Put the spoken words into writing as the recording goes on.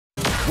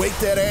Wake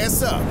that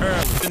ass up.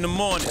 Early in the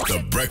morning.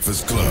 The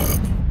Breakfast Club.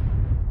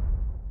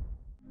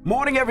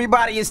 Morning,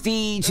 everybody. It's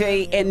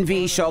DJ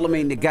Envy,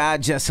 Charlamagne the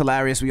God, just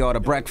hilarious. We are the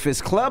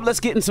Breakfast Club. Let's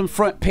get in some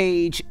front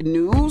page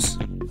news.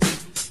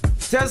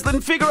 Tesla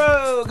and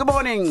Figaro, good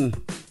morning.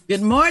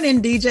 Good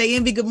morning, DJ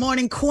Envy. Good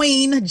morning,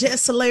 Queen,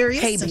 Jess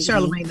Hilarious, Hey, and baby.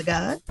 Charlamagne the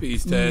God.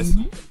 Peace, Tess.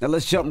 Now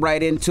let's jump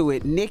right into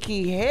it.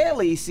 Nikki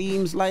Haley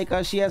seems like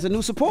she has a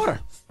new supporter.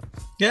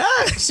 Yeah,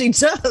 she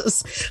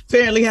does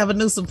apparently have a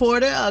new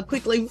supporter.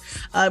 Quickly,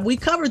 we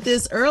covered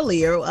this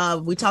earlier.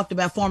 We talked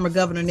about former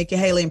Governor Nikki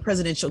Haley and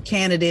presidential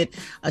candidate.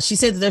 She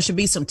said that there should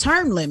be some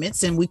term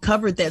limits, and we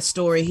covered that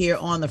story here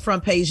on the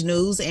front page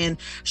news. And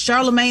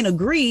Charlamagne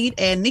agreed,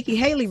 and Nikki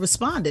Haley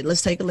responded.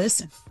 Let's take a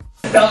listen.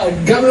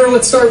 Governor,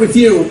 let's start with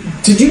you.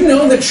 Did you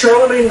know that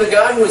Charlamagne the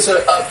God was a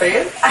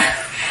fan?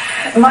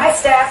 My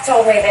staff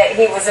told me that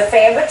he was a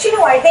fan, but you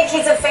know, I think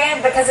he's a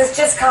fan because it's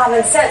just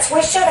common sense.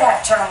 We should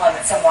have term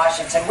limits in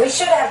Washington. We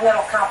should have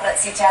mental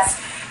competency tests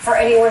for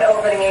anyone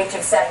over the age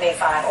of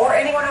 75 or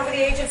anyone over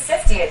the age of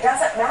 50. It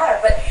doesn't matter.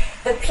 But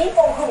the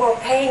people who are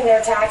paying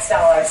their tax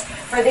dollars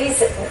for these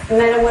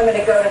men and women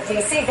to go to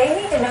D.C.,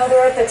 they need to know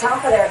they're at the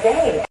top of their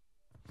game.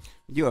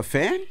 You a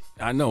fan?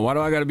 I know. Why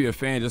do I got to be a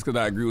fan just because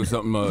I agree with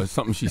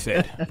something she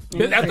said?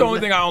 That's the only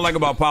thing I don't like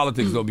about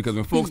politics, though, because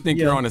when folks think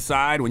you're on the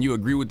side, when you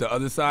agree with the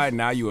other side,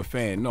 now you're a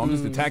fan. No, I'm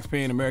just a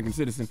taxpaying American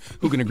citizen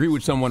who can agree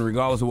with someone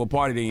regardless of what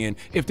party they're in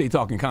if they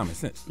talking common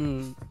sense.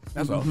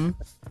 That's all.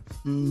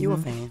 You a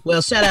fan?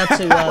 Well, shout out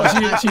to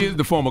Well, she is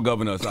the former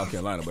governor of South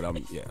Carolina, but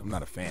I'm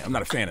not a fan. I'm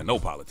not a fan of no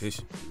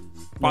politician.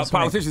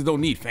 Politicians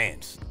don't need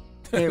fans.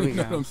 There we You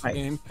know go. what I'm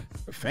saying?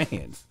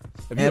 Fans.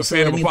 If Absolutely. you're a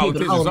fan of a People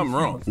politician, hold something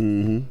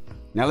wrong.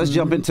 Now let's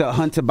jump into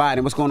Hunter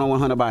Biden. What's going on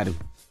with Hunter Biden?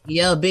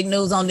 Yeah, big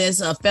news on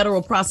this.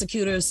 Federal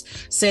prosecutors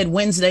said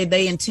Wednesday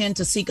they intend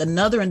to seek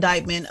another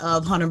indictment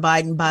of Hunter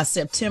Biden by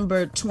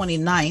September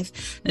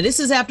 29th. Now, this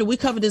is after we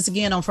covered this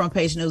again on Front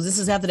Page News. This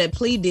is after that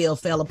plea deal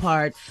fell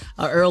apart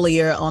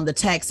earlier on the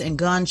tax and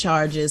gun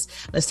charges.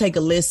 Let's take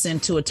a listen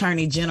to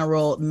Attorney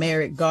General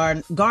Merrick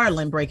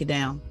Garland break it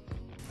down.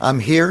 I'm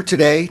here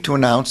today to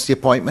announce the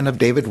appointment of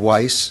David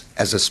Weiss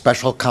as a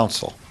special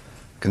counsel,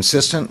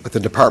 consistent with the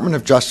Department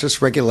of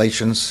Justice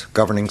regulations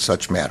governing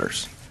such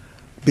matters.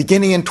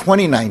 Beginning in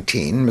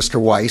 2019,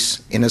 Mr.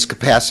 Weiss, in his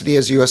capacity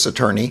as U.S.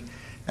 Attorney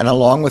and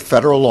along with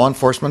federal law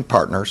enforcement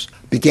partners,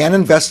 began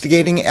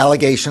investigating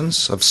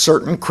allegations of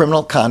certain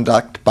criminal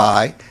conduct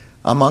by,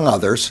 among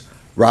others,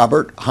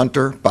 Robert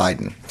Hunter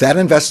Biden. That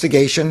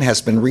investigation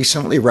has been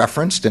recently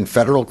referenced in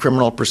federal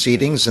criminal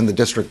proceedings in the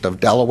District of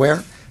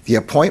Delaware. The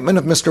appointment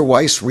of Mr.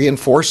 Weiss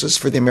reinforces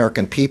for the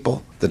American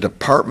people the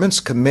department's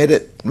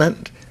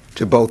commitment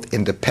to both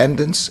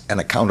independence and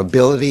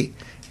accountability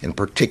in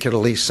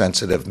particularly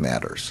sensitive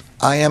matters.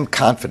 I am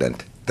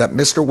confident that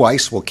Mr.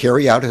 Weiss will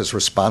carry out his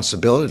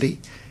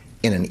responsibility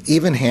in an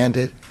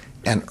even-handed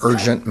and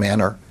urgent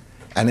manner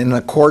and in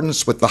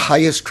accordance with the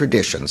highest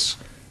traditions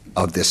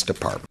of this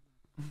department.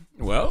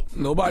 Well,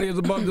 nobody is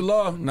above the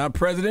law. Not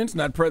presidents,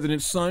 not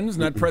president's sons,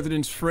 not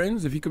president's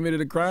friends. If he committed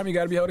a crime, you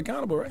got to be held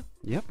accountable, right?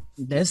 Yep.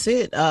 That's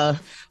it.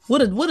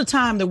 What a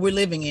time that we're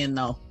living in,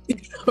 though.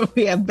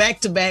 We have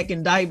back-to-back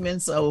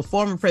indictments of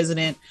former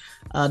President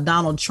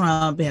Donald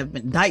Trump. We have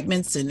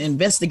indictments and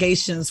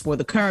investigations for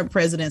the current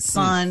president's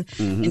son.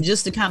 And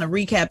just to kind of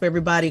recap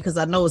everybody, because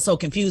I know it's so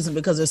confusing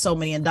because there's so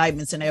many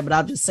indictments in there, but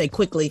I'll just say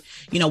quickly,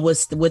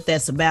 what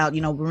that's about.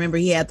 Remember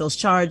he had those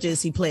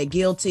charges. He pled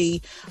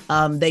guilty.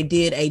 They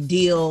did a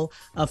deal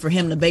for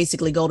him to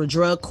basically go to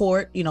drug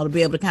court, to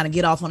be able to kind of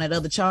get off on that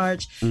other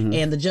charge.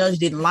 And the judge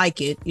didn't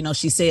like it.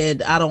 She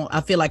said,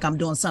 I feel like I'm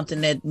doing something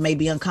that may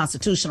be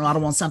unconstitutional. I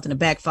don't want something to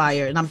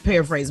backfire. And I'm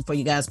paraphrasing for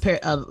you guys,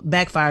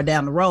 backfire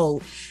down the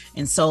road.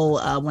 And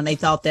so when they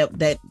thought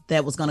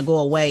that was going to go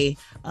away,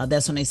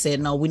 that's when they said,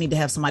 no, we need to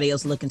have somebody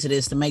else look into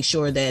this to make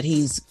sure that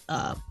he's,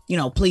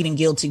 pleading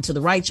guilty to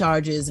the right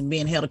charges and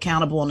being held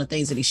accountable on the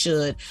things that he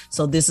should.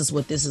 So this is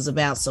what this is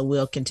about. So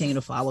we'll continue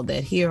to follow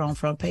that here on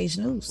Front Page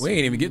News. We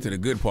ain't even get to the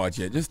good part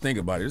yet. Just think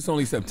about it. It's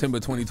only September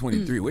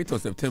 2023. Wait till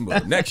September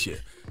of next year.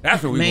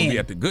 That's when we're going to be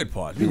at the good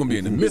part. We're going to be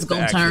in the midst of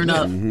action. Turn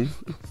up.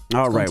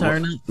 All right.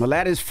 Well,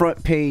 that is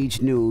Front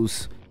Page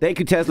News. Thank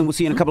you, Tesla. We'll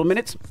see you in a couple of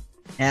minutes.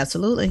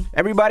 Absolutely.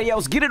 Everybody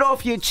else, get it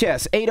off your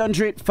chest.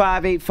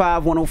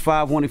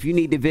 800-585-1051. If you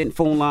need to vent,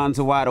 phone lines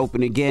are wide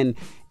open again.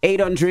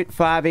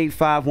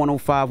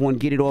 800-585-1051.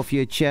 Get it off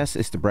your chest.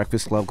 It's the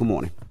Breakfast Club. Good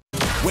morning.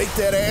 Wake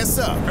that ass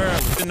up.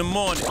 Early in the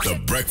morning.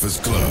 The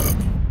Breakfast Club.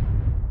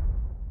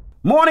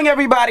 Morning,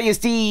 everybody. It's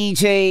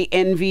DJ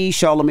Envy,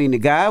 Charlamagne the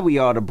God. We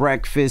are the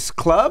Breakfast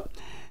Club.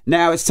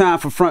 Now it's time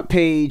for Front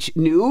Page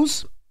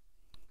News.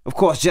 Of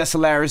course, Jess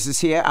Hilarious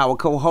is here, our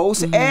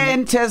co-host,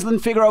 and Tesla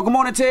and Figaro. Good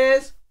morning,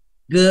 Tez.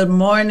 Good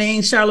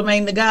morning,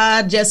 Charlamagne the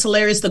God, Jess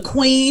Hilarious, the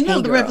Queen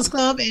of the girl. Breakfast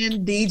Club,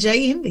 and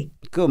DJ Envy.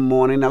 Good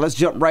morning. Now let's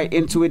jump right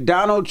into it.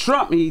 Donald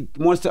Trump, he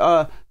wants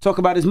to talk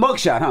about his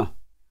mugshot, huh?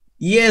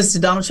 Yes,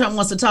 Donald Trump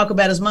wants to talk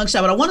about his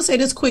mugshot, but I want to say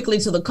this quickly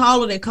to the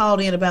caller that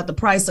called in about the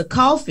price of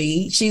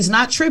coffee. She's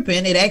not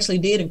tripping. It actually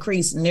did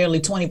increase nearly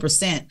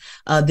 20%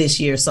 this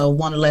year, so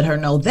want to let her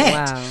know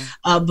that.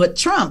 Wow. But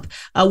Trump,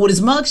 with his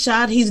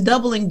mugshot, he's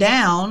doubling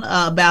down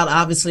about,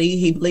 obviously,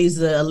 he believes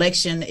the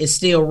election is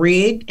still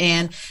rigged,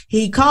 and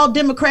he called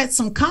Democrats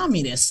some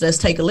communists. Let's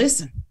take a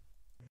listen.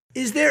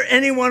 Is there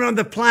anyone on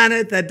the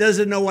planet that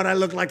doesn't know what I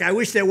look like? I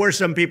wish there were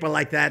some people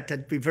like that.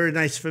 That'd be very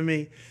nice for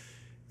me.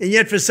 And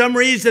yet, for some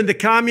reason, the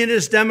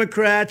communist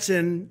Democrats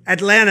in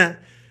Atlanta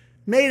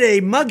made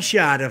a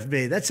mugshot of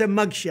me. That's a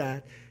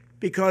mugshot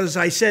because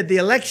I said the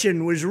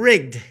election was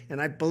rigged,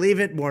 and I believe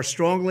it more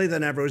strongly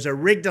than ever. It was a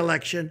rigged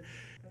election.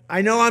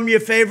 I know I'm your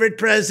favorite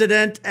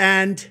president,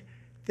 and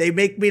they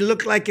make me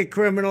look like a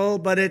criminal,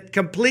 but it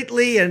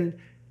completely and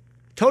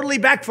totally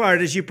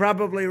backfired, as you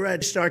probably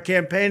read. Our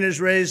campaign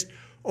has raised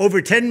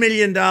over $10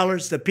 million.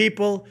 The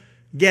people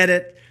get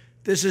it.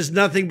 This is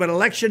nothing but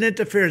election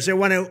interference. They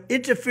want to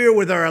interfere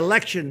with our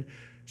election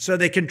so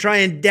they can try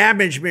and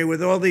damage me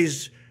with all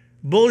these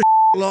bullshit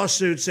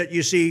lawsuits that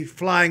you see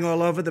flying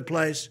all over the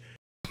place.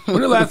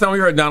 When the last time we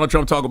heard Donald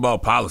Trump talk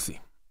about policy?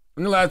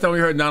 When the last time we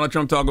heard Donald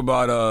Trump talk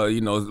about,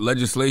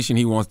 legislation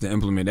he wants to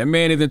implement? That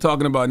man isn't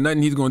talking about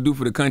nothing he's going to do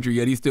for the country,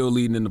 yet he's still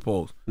leading in the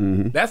polls.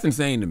 Mm-hmm. That's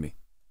insane to me.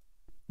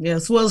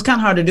 Yes, well, it's kind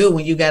of hard to do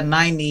when you got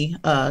 90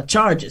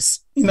 charges,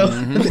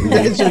 mm-hmm.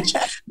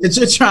 that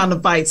you're trying to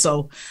fight.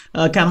 So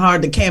kind of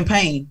hard to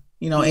campaign,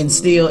 and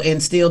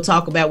still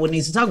talk about what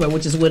needs to talk about,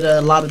 which is what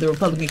a lot of the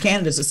Republican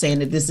candidates are saying,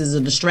 that this is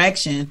a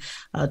distraction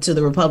to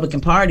the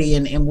Republican Party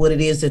and what it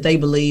is that they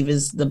believe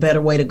is the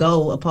better way to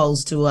go,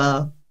 opposed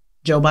to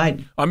Joe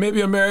Biden. Or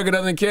maybe America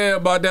doesn't care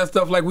about that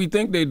stuff like we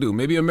think they do.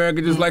 Maybe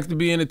America just likes to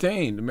be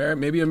entertained.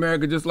 Maybe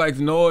America just likes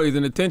noise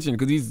and attention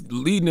because he's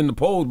leading in the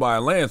polls by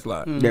a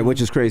landslide. Mm-hmm. Yeah,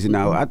 which is crazy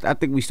now. I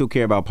think we still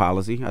care about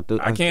policy.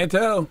 I can't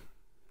tell.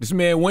 This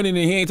man winning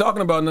and he ain't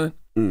talking about nothing.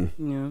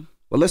 Yeah.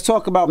 Well, let's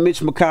talk about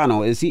Mitch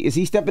McConnell. Is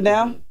he stepping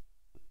down?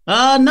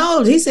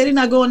 No, he said he's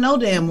not going no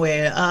damn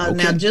where. Okay.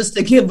 Now, just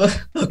to give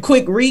a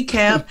quick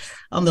recap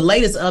on the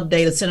latest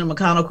update of Senator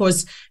McConnell, of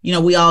course,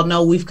 we all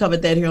know we've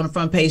covered that here on the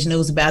front page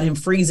news about him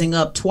freezing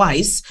up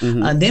twice.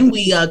 Mm-hmm. Then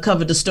we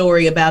covered the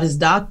story about his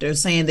doctor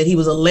saying that he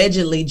was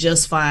allegedly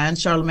just fine.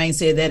 Charlamagne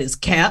said that is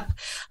cap.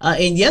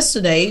 And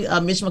yesterday,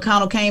 Mitch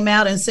McConnell came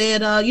out and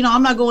said,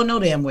 I'm not going no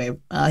damn where.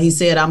 He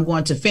said, I'm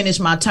going to finish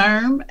my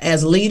term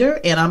as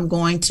leader and I'm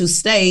going to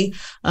stay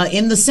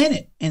in the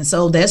Senate. And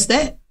so that's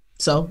that.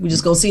 So we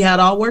just go see how it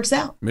all works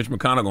out. Mitch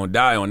McConnell gonna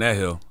die on that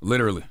hill,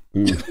 literally. He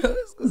ain't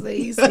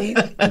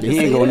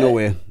going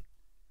nowhere.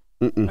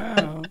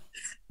 Wow.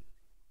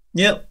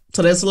 Yep.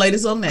 So that's the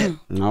latest on that.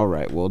 All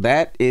right. Well,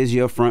 that is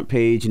your front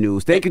page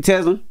news. Thank you,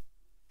 Tesla.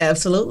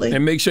 Absolutely.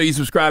 And make sure you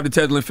subscribe to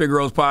Tesla and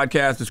Figaro's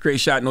podcast, the Straight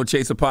Shot No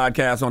Chaser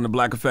podcast on the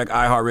Black Effect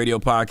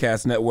iHeartRadio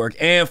Podcast Network.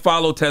 And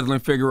follow Tesla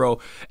and Figaro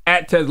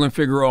at Tesla and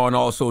Figaro on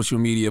all social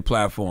media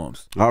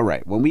platforms. All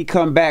right. When we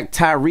come back,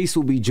 Tyrese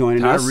will be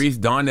joining us. Tyrese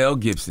Donnell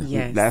Gibson.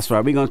 Yes. That's right.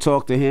 We're going to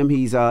talk to him.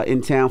 He's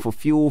in town for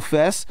Fuel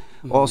Fest.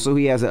 Mm-hmm. Also,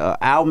 he has an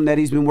album that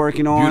he's been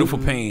working on. Beautiful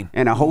Pain.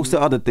 And a host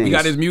of other things. We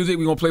got his music.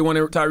 We're going to play one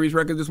of Tyrese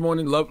records this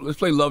morning. Let's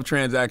play Love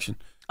Transaction.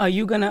 Are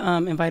you going to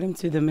invite him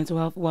to the Mental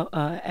Health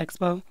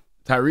Expo?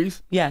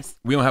 Tyrese? Yes.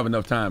 We don't have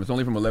enough time. It's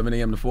only from 11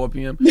 a.m. to 4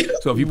 p.m.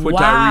 So if you put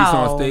Tyrese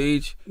on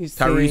stage,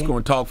 Tyrese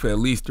going to talk for at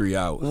least 3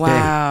 hours.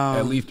 Wow.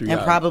 At least 3 hours.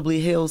 And probably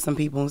heal some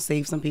people and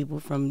save some people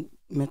from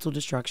mental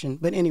destruction.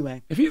 But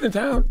anyway. If he's in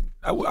town,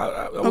 I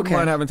wouldn't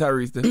mind having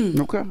Tyrese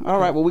there. Okay. All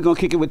right. Well, we're going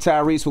to kick it with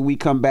Tyrese when we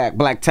come back.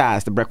 Black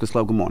Ties, The Breakfast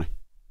Club. Good morning.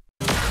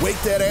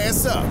 Wake that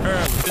ass up.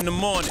 In the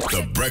morning.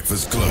 The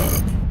Breakfast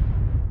Club.